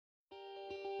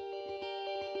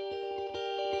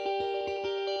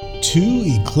Two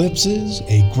eclipses,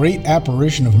 a great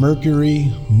apparition of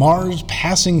Mercury, Mars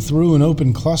passing through an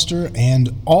open cluster, and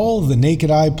all the naked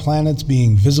eye planets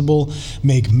being visible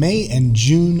make May and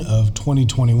June of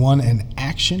 2021 an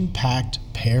action-packed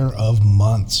pair of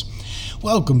months.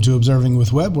 Welcome to Observing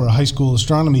with Webb, where a high school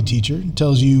astronomy teacher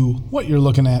tells you what you're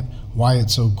looking at, why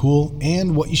it's so cool,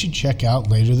 and what you should check out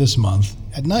later this month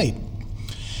at night.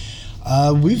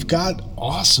 We've got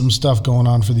awesome stuff going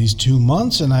on for these 2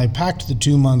 months, and I packed the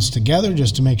 2 months together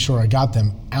just to make sure I got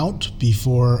them out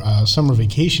before summer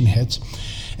vacation hits.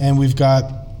 And we've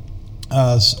got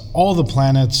all the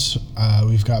planets,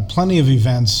 we've got plenty of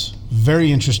events,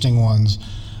 very interesting ones,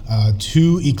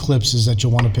 2 eclipses that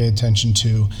you'll want to pay attention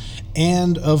to,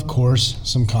 and of course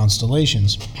some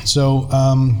constellations. So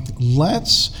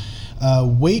let's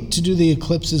wait to do the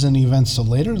eclipses and events till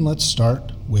later, and let's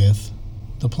start with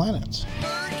the planets.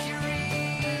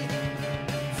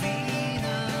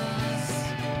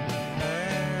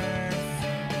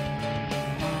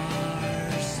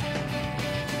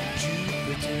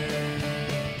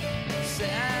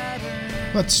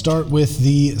 Let's start with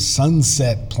the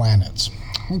sunset planets.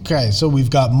 Okay, so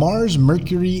we've got Mars,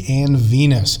 Mercury, and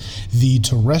Venus, the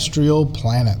terrestrial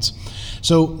planets.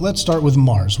 So let's start with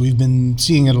Mars. We've been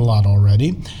seeing it a lot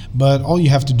already, but all you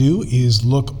have to do is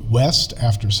look west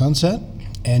after sunset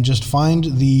and just find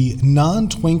the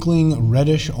non-twinkling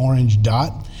reddish-orange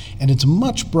dot, and it's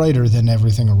much brighter than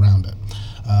everything around it.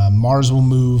 Mars will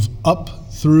move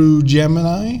up through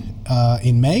Gemini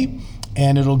in May,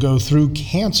 and it'll go through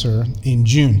Cancer in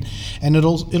June. And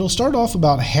it'll start off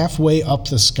about halfway up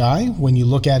the sky when you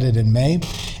look at it in May,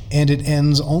 and it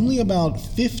ends only about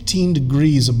 15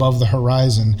 degrees above the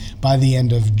horizon by the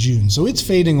end of June. So it's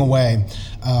fading away,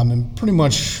 and pretty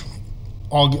much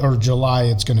July,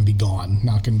 it's going to be gone,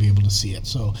 not going to be able to see it.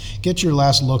 So get your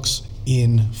last looks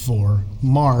in for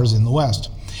Mars in the west.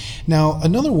 Now,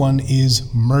 another one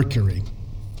is Mercury,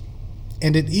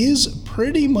 and it is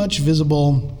pretty much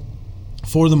visible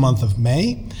for the month of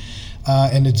May,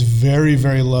 and it's very,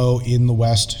 very low in the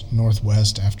west,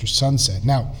 northwest after sunset.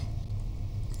 Now,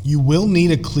 you will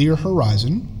need a clear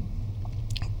horizon,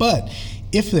 but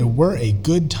if there were a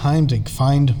good time to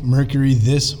find Mercury,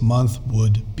 this month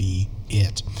would be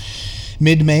it.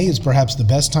 Mid-May is perhaps the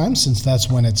best time, since that's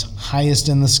when it's highest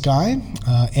in the sky,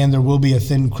 and there will be a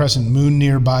thin crescent moon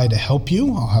nearby to help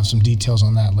you. I'll have some details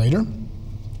on that later.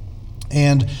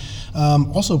 And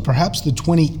also perhaps the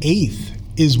 28th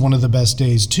is one of the best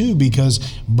days too, because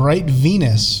bright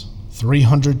Venus,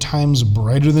 300 times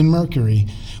brighter than Mercury,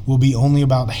 will be only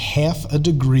about half a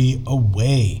degree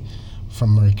away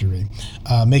from Mercury,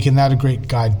 making that a great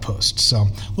guidepost. So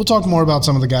we'll talk more about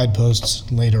some of the guideposts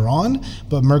later on,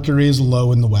 but Mercury is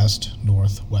low in the west,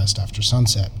 northwest after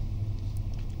sunset.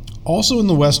 Also in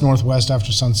the west, northwest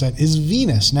after sunset is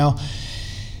Venus. Now,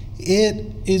 it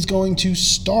is going to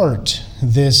start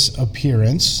this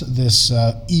appearance, this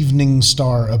evening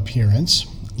star appearance,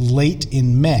 late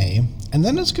in May, and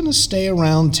then it's going to stay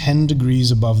around 10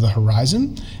 degrees above the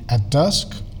horizon at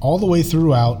dusk all the way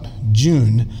throughout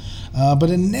June.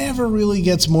 But it never really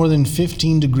gets more than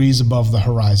 15 degrees above the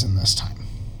horizon this time.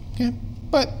 Okay,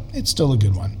 but it's still a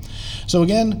good one. So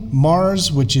again,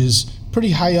 Mars, which is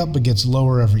pretty high up but gets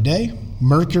lower every day.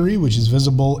 Mercury, which is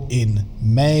visible in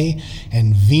May.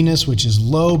 And Venus, which is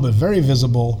low but very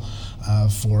visible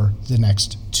for the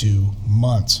next 2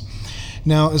 months.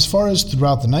 Now, as far as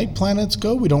throughout the night planets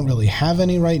go, we don't really have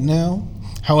any right now.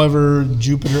 However,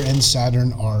 Jupiter and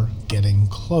Saturn are getting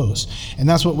close. And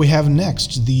that's what we have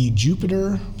next, the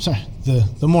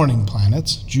morning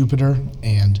planets, Jupiter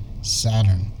and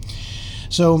Saturn.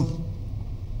 So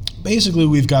basically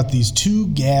we've got these 2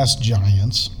 gas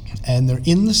giants, and they're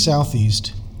in the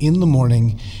southeast in the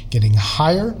morning, getting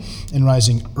higher and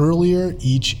rising earlier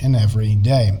each and every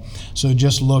day. So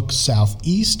just look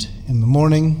southeast in the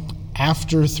morning,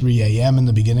 after 3 a.m. in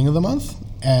the beginning of the month,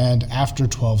 and after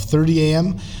 12:30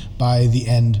 a.m. by the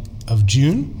end of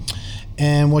June.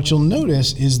 And what you'll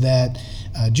notice is that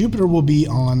Jupiter will be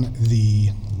on the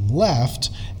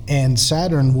left and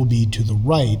Saturn will be to the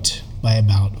right by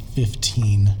about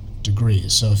 15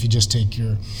 degrees. So if you just take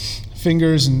your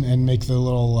fingers and make the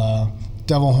little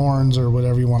devil horns, or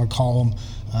whatever you want to call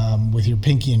them, with your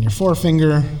pinky and your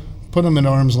forefinger, put them at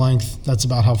arm's length, that's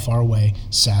about how far away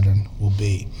Saturn will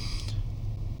be.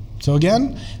 So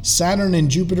again, Saturn and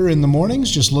Jupiter in the mornings,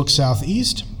 just look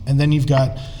southeast, and then you've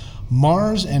got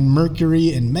Mars and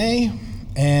Mercury in May,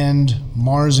 and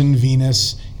Mars and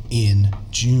Venus in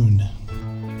June.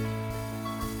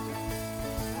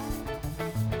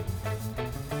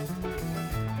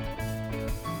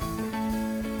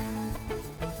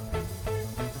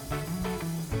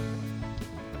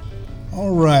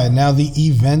 All right, now the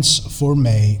events for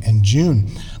May and June.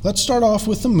 Let's start off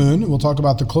with the moon. We'll talk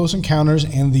about the close encounters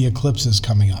and the eclipses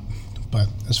coming up. But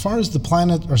as far as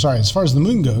the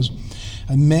moon goes,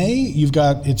 in May,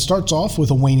 it starts off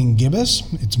with a waning gibbous.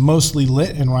 It's mostly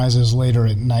lit and rises later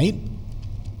at night.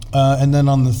 And then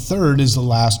on the 3rd is the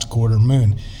last quarter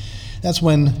moon. That's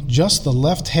when just the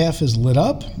left half is lit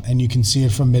up, and you can see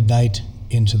it from midnight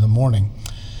into the morning.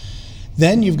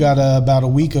 Then you've got about a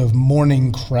week of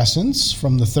morning crescents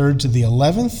from the 3rd to the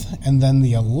 11th, and then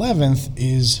the 11th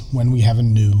is when we have a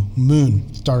new moon.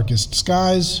 Darkest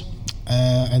skies,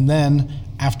 and then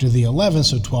after the 11th,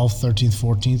 so 12th, 13th,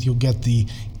 14th, you'll get the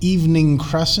evening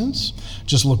crescents.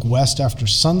 Just look west after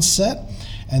sunset,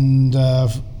 and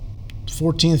 14th,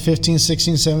 15th,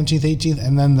 16th, 17th, 18th,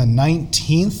 and then the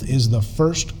 19th is the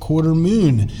first quarter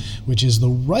moon, which is the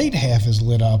right half is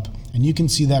lit up, and you can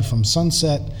see that from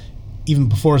sunset, even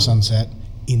before sunset,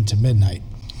 into midnight.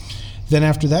 Then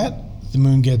after that, the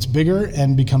moon gets bigger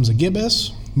and becomes a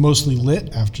gibbous, mostly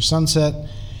lit after sunset,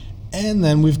 and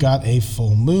then we've got a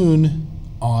full moon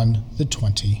on the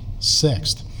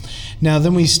 26th. Now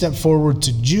then we step forward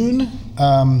to June.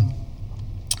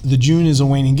 The June is a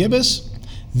waning gibbous,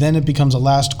 then it becomes a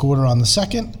last quarter on the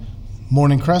 2nd,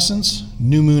 morning crescents,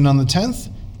 new moon on the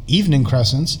 10th, evening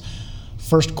crescents,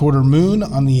 first quarter moon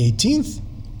on the 18th,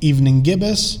 evening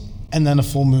gibbous, and then a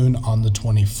full moon on the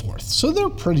 24th. So they're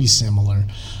pretty similar.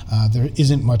 There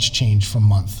isn't much change from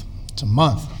month to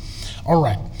month. All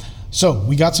right, so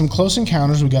we got some close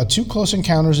encounters. We got 2 close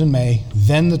encounters in May,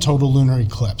 then the total lunar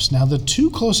eclipse. Now the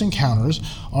 2 close encounters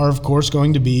are, of course,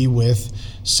 going to be with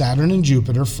Saturn and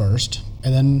Jupiter first,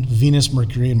 and then Venus,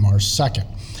 Mercury, and Mars second.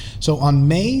 So on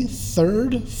May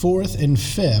 3rd, 4th, and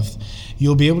 5th,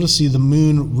 you'll be able to see the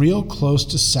moon real close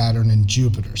to Saturn and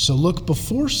Jupiter. So look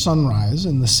before sunrise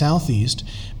in the southeast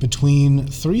between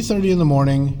 3:30 in the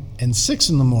morning and 6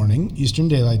 in the morning, Eastern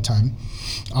Daylight Time,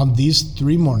 on these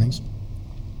 3 mornings,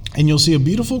 and you'll see a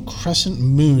beautiful crescent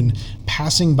moon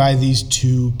passing by these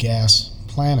 2 gas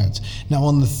planets. Now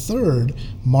on the 3rd,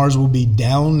 Mars will be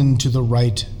down and to the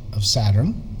right of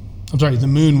Saturn. The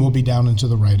moon will be down and to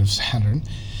the right of Saturn.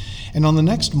 And on the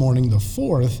next morning, the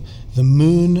 4th, the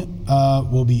moon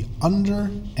will be under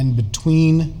and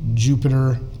between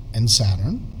Jupiter and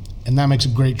Saturn, and that makes a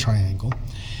great triangle.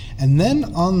 And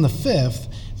then on the 5th,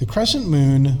 the crescent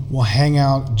moon will hang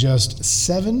out just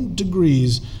 7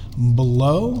 degrees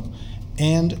below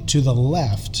and to the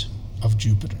left of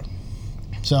Jupiter.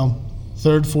 So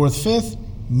 3rd, 4th, 5th,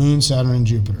 moon, Saturn, and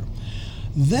Jupiter.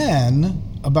 Then,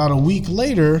 about a week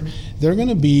later, they're going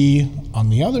to be on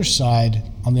the other side,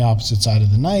 on the opposite side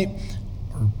of the night,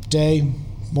 or day,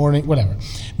 morning, whatever.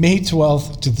 May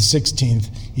 12th to the 16th,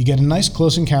 you get a nice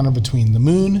close encounter between the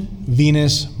moon,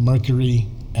 Venus, Mercury,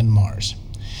 and Mars.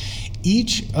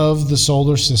 Each of the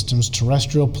solar system's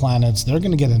terrestrial planets, they're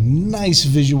going to get a nice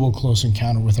visual close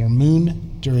encounter with our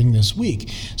moon during this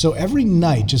week. So every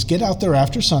night, just get out there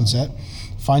after sunset,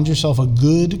 find yourself a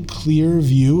good, clear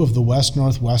view of the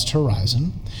west-northwest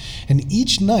horizon, and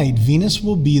each night, Venus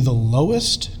will be the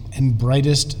lowest and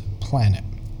brightest planet,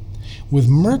 with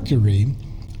Mercury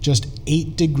just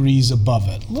 8 degrees above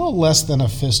it, a little less than a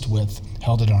fist width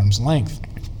held at arm's length.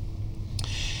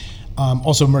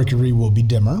 Also, Mercury will be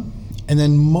dimmer, and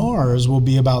then Mars will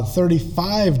be about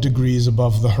 35 degrees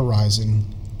above the horizon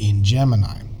in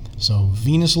Gemini. So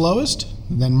Venus lowest,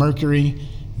 then Mercury,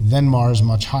 then Mars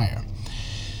much higher.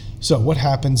 So what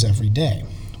happens every day?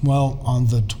 Well, on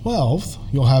the 12th,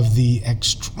 you'll have the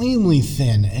extremely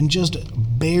thin and just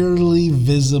barely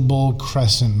visible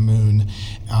crescent moon.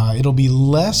 It'll be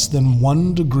less than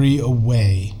 1 degree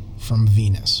away from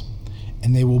Venus,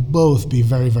 and they will both be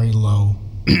very, very low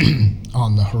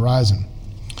on the horizon.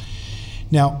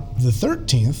 Now, the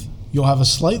 13th, you'll have a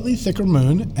slightly thicker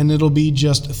moon, and it'll be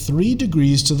just 3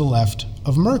 degrees to the left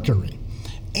of Mercury,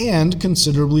 and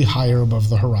considerably higher above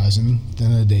the horizon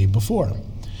than the day before.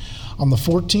 On the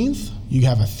 14th, you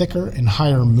have a thicker and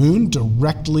higher moon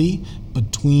directly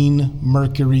between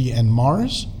Mercury and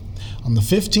Mars. On the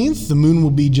 15th, the moon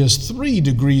will be just 3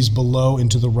 degrees below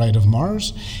and to the right of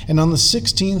Mars. And on the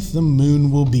 16th, the moon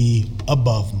will be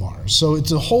above Mars. So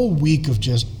it's a whole week of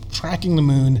just tracking the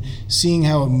moon, seeing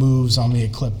how it moves on the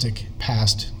ecliptic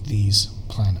past these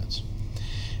planets.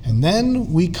 And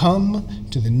then we come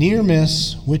to the near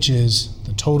miss, which is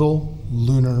the total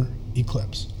lunar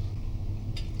eclipse.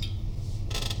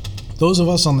 Those of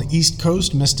us on the East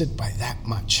Coast missed it by that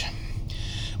much.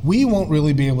 We won't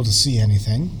really be able to see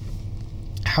anything.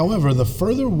 However, the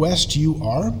further west you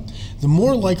are, the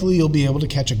more likely you'll be able to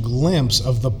catch a glimpse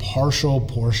of the partial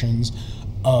portions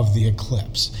of the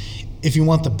eclipse. If you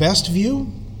want the best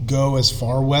view, go as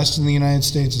far west in the United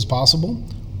States as possible,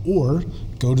 or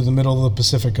go to the middle of the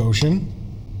Pacific Ocean.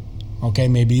 Okay,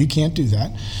 maybe you can't do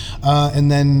that.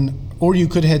 Or you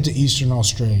could head to Eastern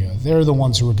Australia. They're the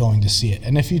ones who are going to see it.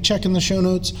 And if you check in the show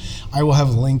notes, I will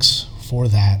have links for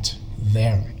that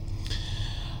there.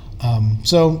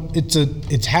 So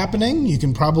it's happening. You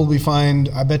can probably find,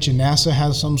 I bet you NASA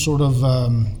has some sort of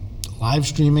live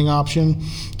streaming option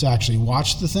to actually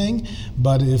watch the thing.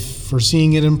 But if for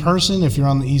seeing it in person, if you're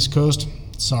on the East Coast,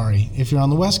 sorry. If you're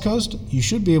on the West Coast, you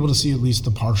should be able to see at least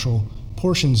the partial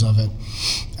portions of it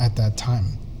at that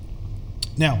time.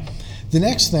 Now, the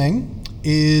next thing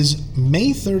is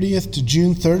May 30th to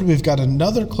June 3rd. We've got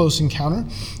another close encounter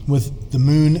with the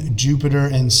Moon, Jupiter,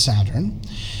 and Saturn.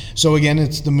 So again,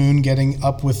 it's the Moon getting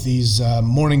up with these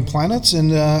morning planets,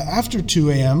 and after 2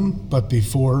 a.m., but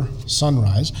before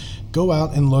sunrise, go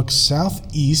out and look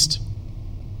southeast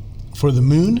for the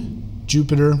Moon,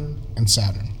 Jupiter, and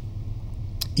Saturn.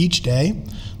 Each day,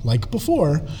 like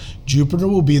before, Jupiter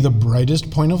will be the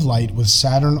brightest point of light, with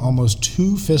Saturn almost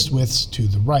 2 fist widths to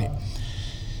the right.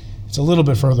 It's a little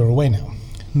bit further away now.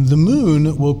 The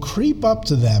Moon will creep up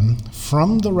to them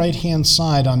from the right-hand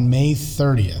side on May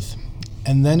 30th,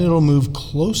 and then it'll move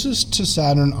closest to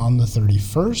Saturn on the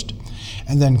 31st,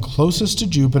 and then closest to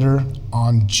Jupiter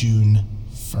on June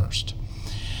 1st.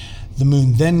 The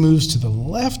Moon then moves to the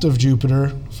left of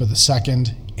Jupiter for the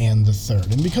 2nd and the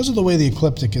 3rd. And because of the way the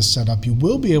ecliptic is set up, you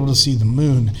will be able to see the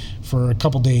Moon for a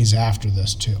couple days after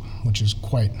this too, which is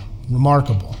quite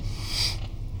remarkable.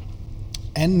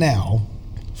 And now,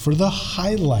 for the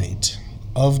highlight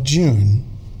of June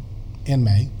and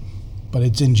May, but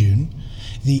it's in June,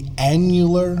 the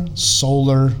annular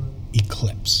solar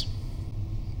eclipse.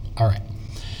 All right.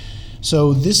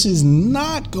 So this is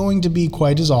not going to be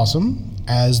quite as awesome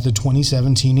as the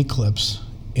 2017 eclipse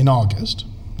in August.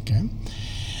 Okay.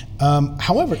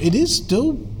 However, it is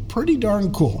still pretty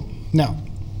darn cool. Now,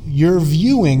 your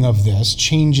viewing of this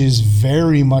changes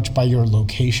very much by your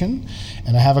location,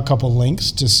 and I have a couple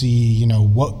links to see,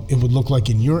 what it would look like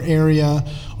in your area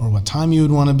or what time you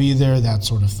would want to be there, that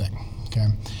sort of thing. Okay.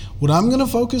 What I'm going to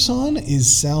focus on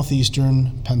is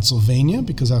southeastern Pennsylvania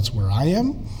because that's where I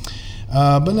am.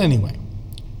 But anyway,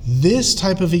 this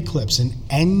type of eclipse, an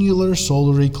annular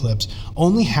solar eclipse,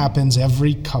 only happens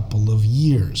every couple of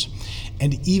years,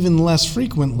 and even less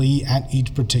frequently at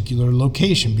each particular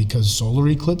location because solar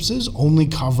eclipses only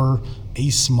cover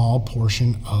a small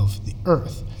portion of the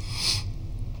Earth.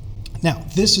 Now,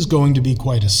 this is going to be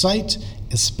quite a sight,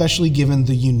 especially given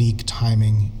the unique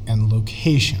timing and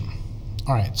location.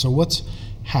 All right, so what's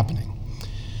happening?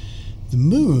 The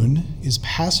Moon is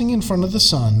passing in front of the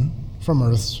Sun from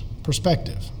Earth's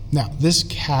perspective. Now, this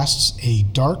casts a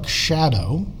dark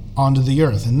shadow onto the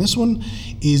Earth, and this one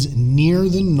is near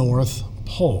the North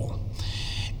Pole.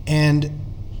 And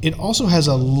it also has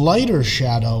a lighter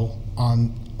shadow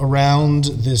around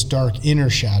this dark inner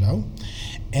shadow,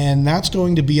 and that's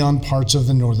going to be on parts of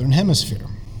the Northern Hemisphere.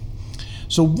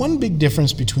 So one big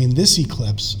difference between this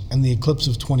eclipse and the eclipse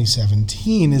of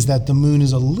 2017 is that the Moon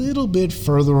is a little bit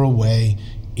further away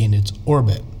in its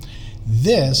orbit.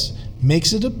 This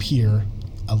makes it appear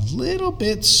a little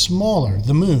bit smaller,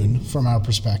 the Moon, from our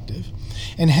perspective,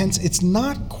 and hence it's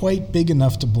not quite big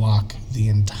enough to block the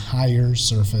entire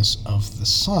surface of the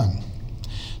Sun.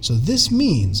 So this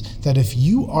means that if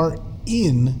you are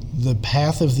in the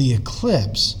path of the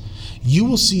eclipse, you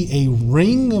will see a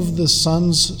ring of the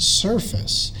Sun's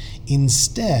surface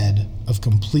instead of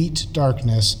complete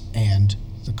darkness and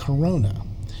the corona.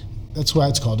 That's why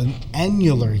it's called an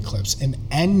annular eclipse. An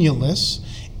annulus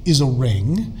is a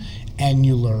ring,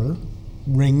 annular,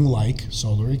 ring-like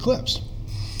solar eclipse.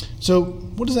 So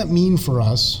what does that mean for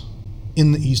us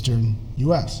in the eastern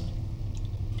U.S.?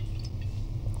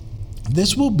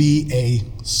 This will be a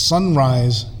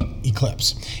sunrise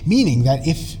eclipse, meaning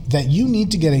that you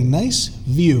need to get a nice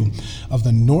view of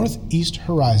the northeast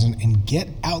horizon and get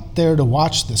out there to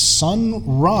watch the sun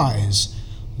rise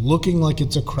looking like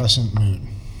it's a crescent moon,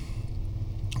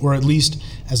 or at least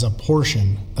as a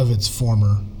portion of its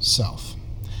former self.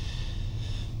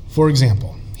 For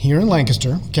example, here in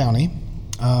Lancaster County,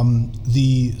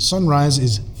 the sunrise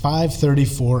is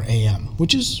 5:34 a.m.,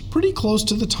 which is pretty close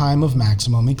to the time of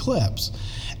maximum eclipse.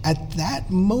 At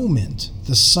that moment,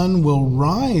 the sun will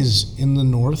rise in the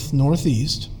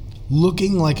northeast,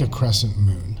 looking like a crescent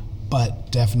moon,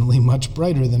 but definitely much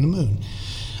brighter than a moon.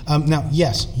 Now,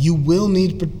 yes, you will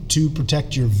need to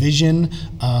protect your vision.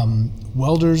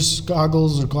 Welder's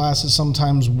goggles or glasses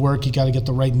sometimes work. You got to get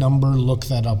the right number. Look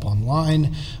that up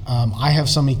online. I have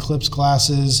some eclipse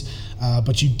glasses,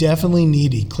 but you definitely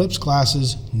need eclipse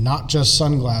glasses, not just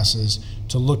sunglasses,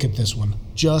 to look at this one.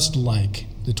 just like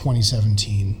the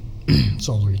 2017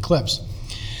 solar eclipse.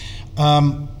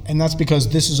 And that's because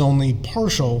this is only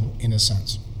partial in a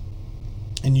sense.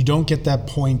 And you don't get that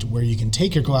point where you can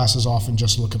take your glasses off and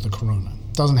just look at the corona.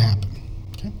 It doesn't happen.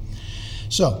 Okay?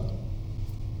 So,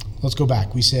 let's go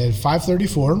back. We said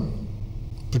 5:34,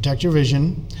 protect your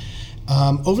vision.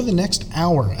 Over the next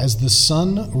hour, as the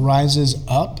sun rises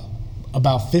up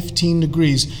about 15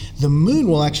 degrees, the moon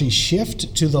will actually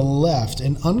shift to the left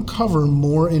and uncover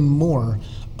more and more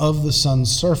of the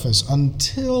sun's surface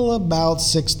until about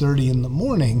 6:30 in the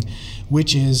morning,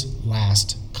 which is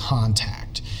last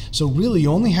contact. So really,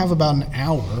 you only have about an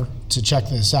hour to check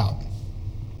this out.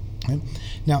 Okay?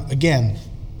 Now, again,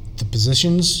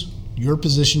 your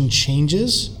position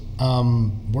changes.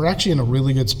 We're actually in a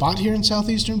really good spot here in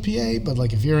southeastern PA, but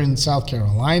like if you're in South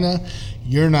Carolina,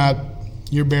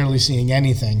 you're barely seeing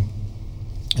anything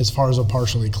as far as a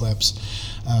partial eclipse.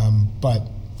 But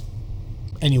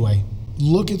anyway,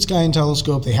 look at Sky and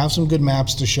Telescope. They have some good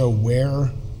maps to show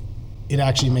where it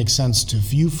actually makes sense to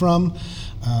view from.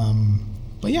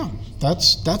 But yeah,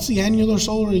 that's the annular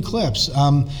solar eclipse.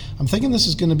 I'm thinking this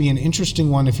is going to be an interesting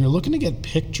one. If you're looking to get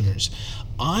pictures,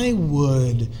 I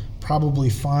would probably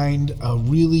find a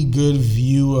really good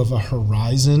view of a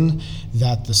horizon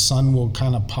that the sun will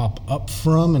kind of pop up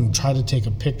from and try to take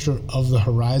a picture of the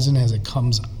horizon as it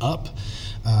comes up.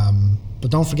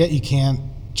 But don't forget, you can't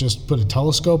just put a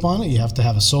telescope on it. You have to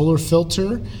have a solar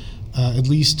filter, at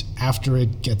least after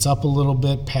it gets up a little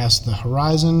bit past the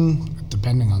horizon,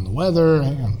 depending on the weather.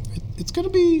 It's gonna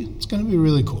be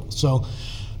really cool. So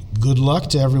good luck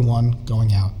to everyone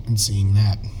going out and seeing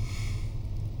that.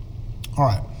 All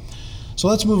right, so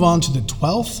let's move on to the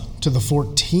 12th to the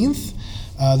 14th.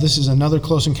 This is another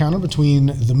close encounter between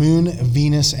the moon,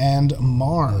 Venus, and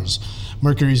Mars.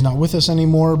 Mercury's not with us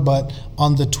anymore, but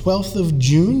on the 12th of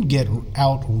June, get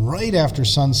out right after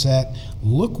sunset,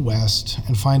 look west,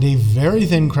 and find a very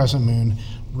thin crescent moon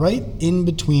right in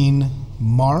between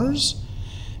Mars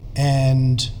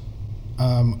and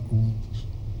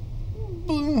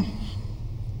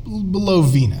below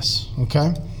Venus,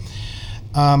 okay?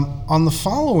 On the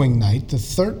following night, the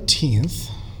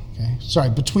 13th,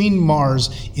 between Mars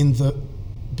and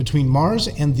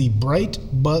the bright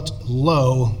but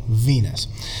low Venus.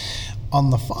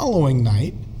 On the following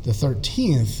night, the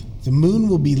 13th, the moon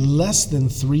will be less than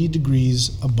 3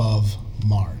 degrees above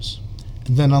Mars.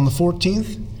 And then on the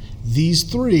 14th, these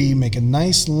three make a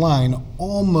nice line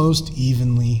almost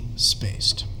evenly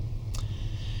spaced.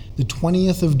 The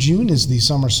 20th of June is the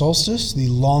summer solstice, the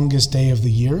longest day of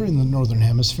the year in the northern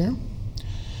hemisphere.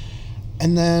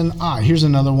 And then, here's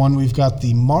another one. We've got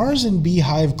the Mars and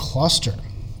Beehive cluster.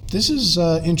 This is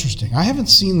interesting. I haven't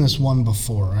seen this one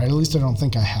before, at least I don't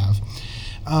think I have.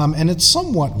 And it's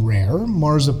somewhat rare.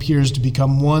 Mars appears to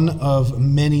become one of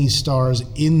many stars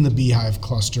in the Beehive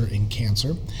cluster in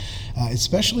Cancer,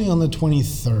 especially on the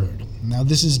 23rd. Now,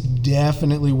 this is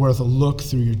definitely worth a look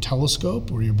through your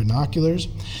telescope or your binoculars,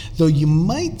 though you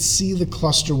might see the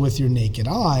cluster with your naked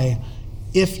eye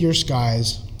if your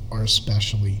skies are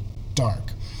especially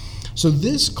dark. So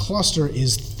this cluster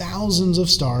is thousands of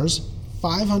stars,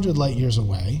 500 light years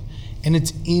away, and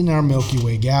it's in our Milky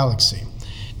Way galaxy.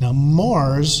 Now,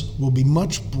 Mars will be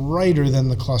much brighter than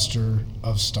the cluster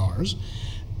of stars,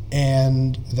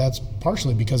 and that's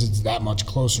partially because it's that much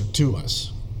closer to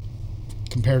us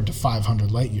compared to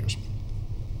 500 light years.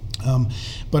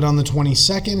 But on the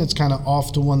 22nd, it's kind of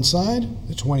off to one side.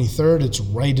 The 23rd, it's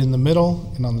right in the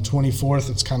middle, and on the 24th,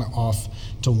 it's kind of off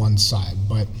to one side.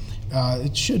 But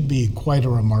it should be quite a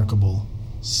remarkable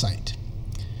sight.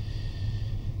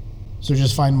 So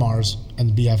just find Mars, and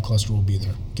the Beehive cluster will be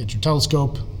there. Get your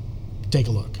telescope, take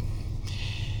a look.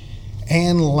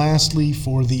 And lastly,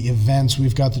 for the events,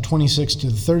 we've got the 26th to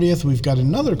the 30th. We've got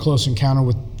another close encounter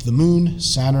with the moon,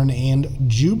 Saturn, and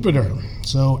Jupiter.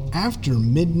 So after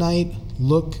midnight,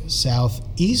 look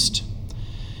southeast,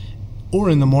 or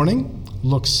in the morning,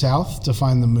 look south to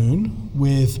find the moon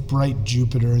with bright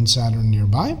Jupiter and Saturn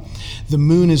nearby. The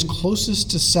moon is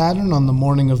closest to Saturn on the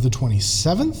morning of the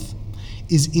 27th,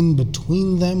 is in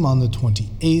between them on the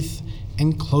 28th,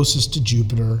 and closest to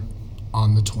Jupiter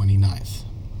on the 29th.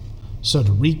 So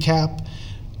to recap,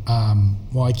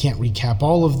 I can't recap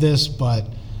all of this, but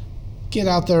get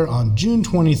out there on June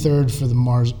 23rd for the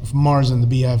Mars and the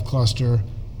Beehive cluster,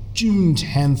 June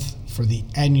 10th for the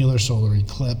annular solar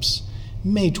eclipse,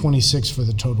 May 26th for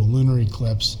the total lunar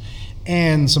eclipse,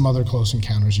 and some other close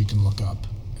encounters you can look up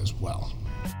as well.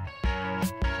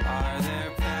 Are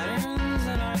there patterns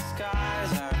in our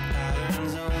skies? Are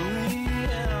patterns only in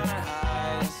our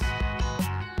eyes?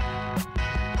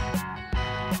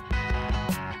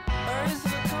 Or is the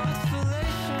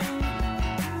constellation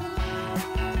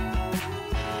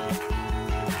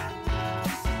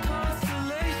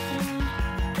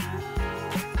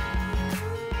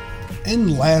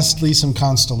And lastly, some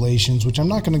constellations, which I'm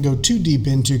not going to go too deep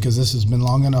into because this has been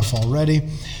long enough already.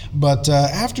 But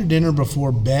after dinner,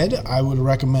 before bed, I would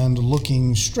recommend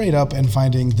looking straight up and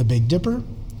finding the Big Dipper,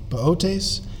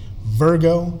 Boötes,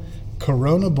 Virgo,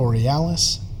 Corona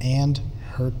Borealis, and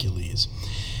Hercules.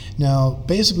 Now,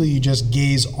 basically, you just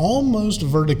gaze almost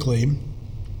vertically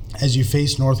as you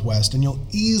face northwest, and you'll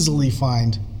easily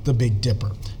find the Big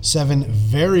Dipper. 7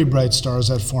 very bright stars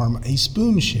that form a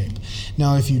spoon shape.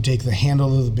 Now, if you take the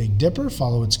handle of the Big Dipper,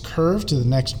 follow its curve to the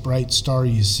next bright star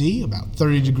you see, about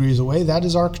 30 degrees away, that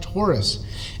is Arcturus,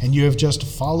 and you have just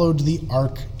followed the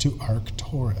arc to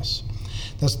Arcturus.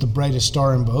 That's the brightest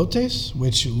star in Boötes,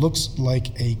 which looks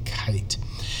like a kite.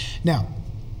 Now,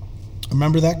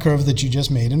 remember that curve that you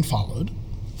just made and followed.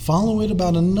 Follow it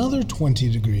about another 20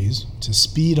 degrees to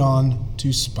speed on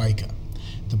to Spica,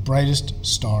 the brightest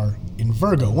star in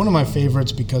Virgo. One of my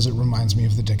favorites because it reminds me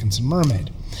of the Dickinson Mermaid.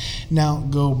 Now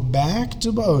go back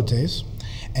to Boötes,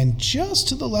 and just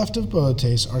to the left of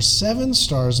Boötes are 7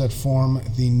 stars that form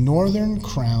the northern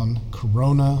crown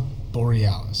Corona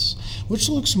Borealis, which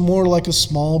looks more like a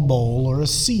small bowl or a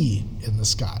C in the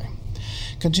sky.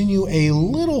 Continue a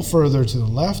little further to the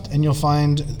left and you'll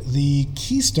find the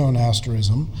Keystone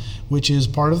asterism, which is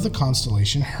part of the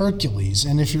constellation Hercules.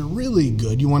 And if you're really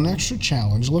good, you want an extra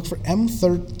challenge, look for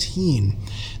M13,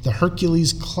 the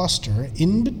Hercules cluster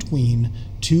in between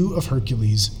 2 of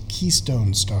Hercules'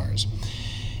 keystone stars.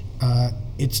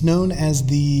 It's known as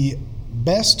the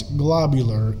best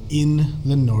globular in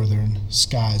the northern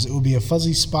skies. It will be a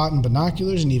fuzzy spot in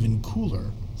binoculars and even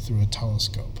cooler through a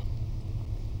telescope.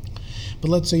 But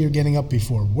let's say you're getting up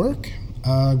before work,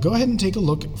 go ahead and take a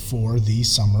look for the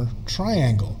summer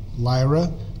triangle,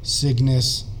 Lyra,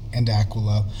 Cygnus, and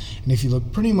Aquila. And if you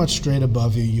look pretty much straight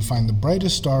above you, you find the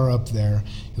brightest star up there.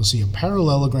 You'll see a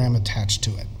parallelogram attached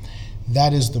to it.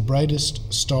 That is the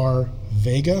brightest star,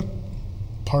 Vega,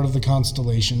 part of the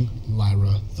constellation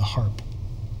Lyra the Harp.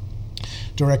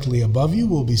 Directly above you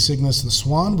will be Cygnus the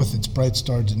Swan with its bright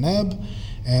star Deneb,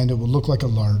 and it will look like a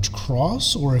large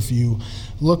cross, or if you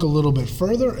look a little bit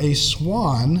further, a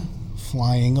swan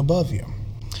flying above you.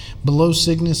 Below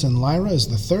Cygnus and Lyra is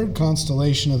the 3rd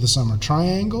constellation of the summer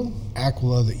triangle,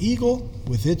 Aquila the Eagle,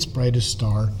 with its brightest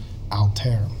star,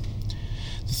 Altair.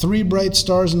 The 3 bright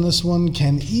stars in this one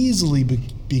can easily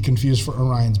be confused for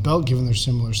Orion's belt, given their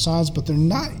similar size, but they're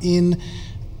not in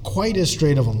quite as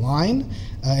straight of a line,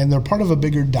 and they're part of a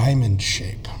bigger diamond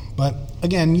shape. But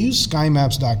again, use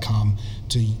skymaps.com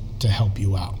to help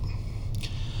you out.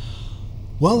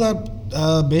 Well,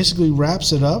 that basically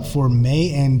wraps it up for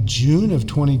May and June of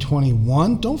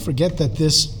 2021. Don't forget that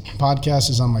this podcast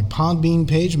is on my Podbean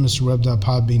page,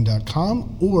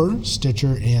 mrweb.podbean.com, or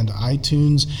Stitcher and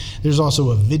iTunes. There's also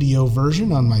a video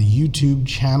version on my YouTube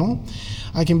channel.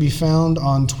 I can be found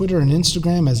on Twitter and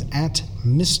Instagram as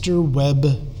 @MrWebPV.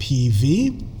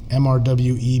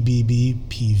 MRWEBBPV,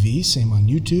 same on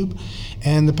YouTube.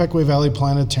 And the Pequea Valley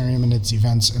Planetarium and its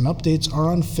events and updates are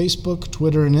on Facebook,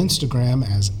 Twitter, and Instagram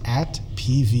as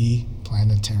 @PV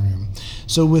Planetarium.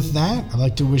 So with that, I'd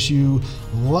like to wish you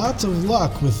lots of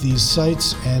luck with these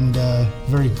sights and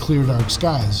very clear dark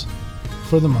skies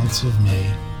for the months of May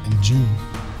and June.